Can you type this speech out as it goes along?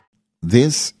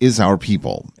This is Our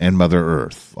People and Mother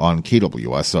Earth on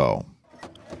KWSO.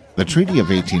 The Treaty of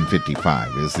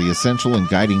 1855 is the essential and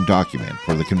guiding document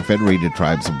for the Confederated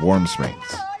Tribes of Warm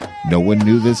Springs. No one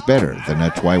knew this better than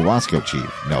Wasco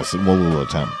Chief Nelson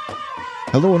Wawulatum.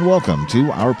 Hello and welcome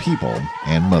to Our People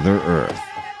and Mother Earth.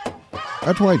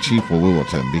 Chief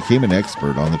Wawulatum became an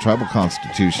expert on the tribal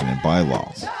constitution and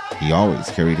bylaws. He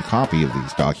always carried a copy of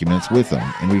these documents with him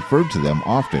and referred to them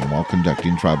often while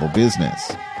conducting tribal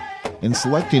business. In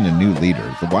selecting a new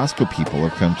leader, the Wasco people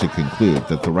have come to conclude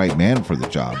that the right man for the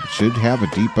job should have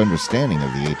a deep understanding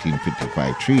of the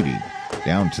 1855 treaty,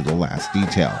 down to the last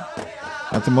detail.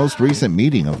 At the most recent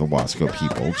meeting of the Wasco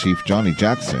people, Chief Johnny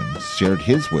Jackson shared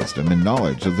his wisdom and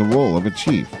knowledge of the role of a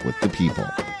chief with the people.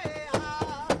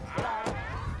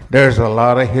 There's a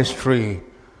lot of history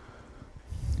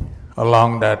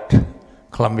along that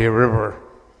Columbia River.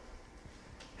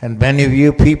 And many of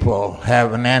you people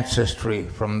have an ancestry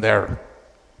from there.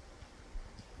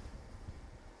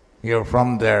 You're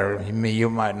from there. You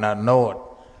might not know it,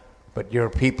 but your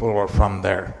people were from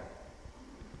there.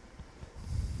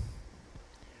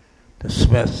 The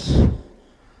Smiths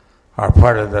are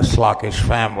part of the Slockish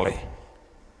family.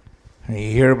 And you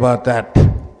hear about that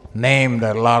name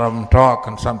that a lot of them talk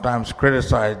and sometimes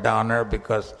criticize down there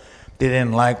because they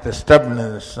didn't like the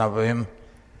stubbornness of him,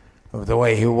 of the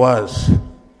way he was.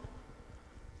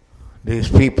 These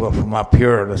people from up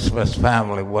here, the Smith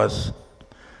family, was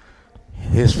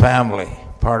his family,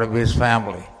 part of his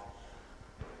family,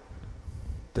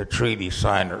 the treaty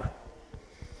signer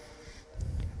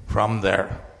from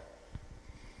there.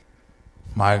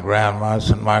 My grandmas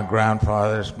and my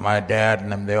grandfathers, my dad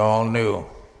and them, they all knew.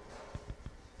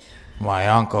 My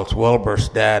uncles, Wilbur's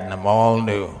dad and them all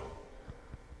knew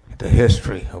the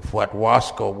history of what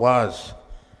Wasco was.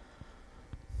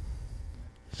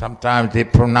 Sometimes they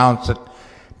pronounce it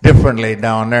differently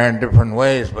down there in different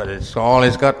ways, but it's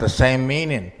always got the same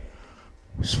meaning.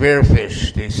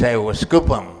 Spearfish, they say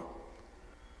Wascoopum.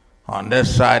 On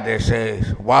this side, they say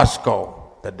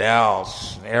Wasco, the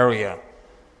Dalles area.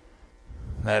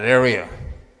 That area.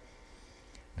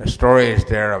 The stories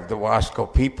there of the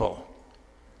Wasco people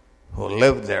who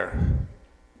lived there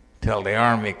till the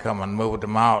army come and moved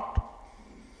them out,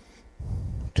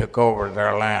 took over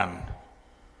their land.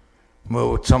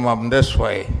 Moved some of them this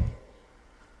way,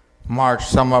 marched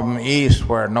some of them east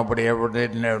where nobody ever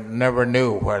did, never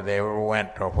knew where they ever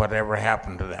went or whatever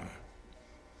happened to them.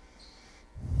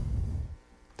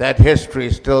 That history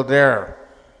is still there,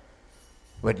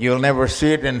 but you'll never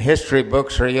see it in history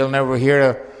books or you'll never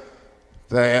hear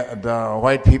the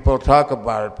white people talk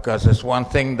about it because it's one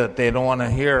thing that they don't want to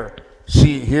hear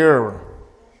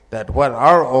that what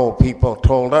our old people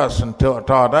told us and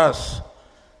taught us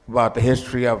about the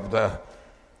history of the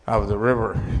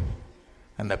river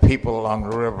and the people along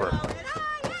the river.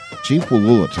 Chief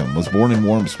Wawulatum was born in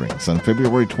Warm Springs on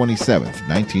February 27,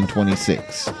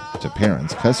 1926, to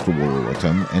parents Custer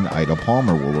Wawulatum and Ida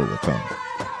Palmer Wawulatum.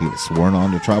 He was sworn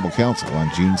on to tribal council on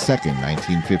June 2,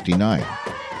 1959,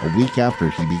 a week after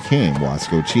he became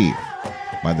Wasco Chief.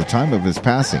 By the time of his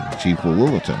passing, Chief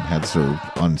Wawulatum had served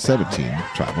on 17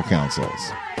 tribal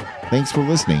councils. Thanks for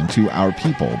listening to Our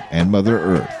People and Mother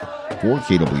Earth. For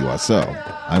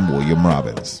KWSO, I'm William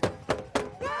Robbins.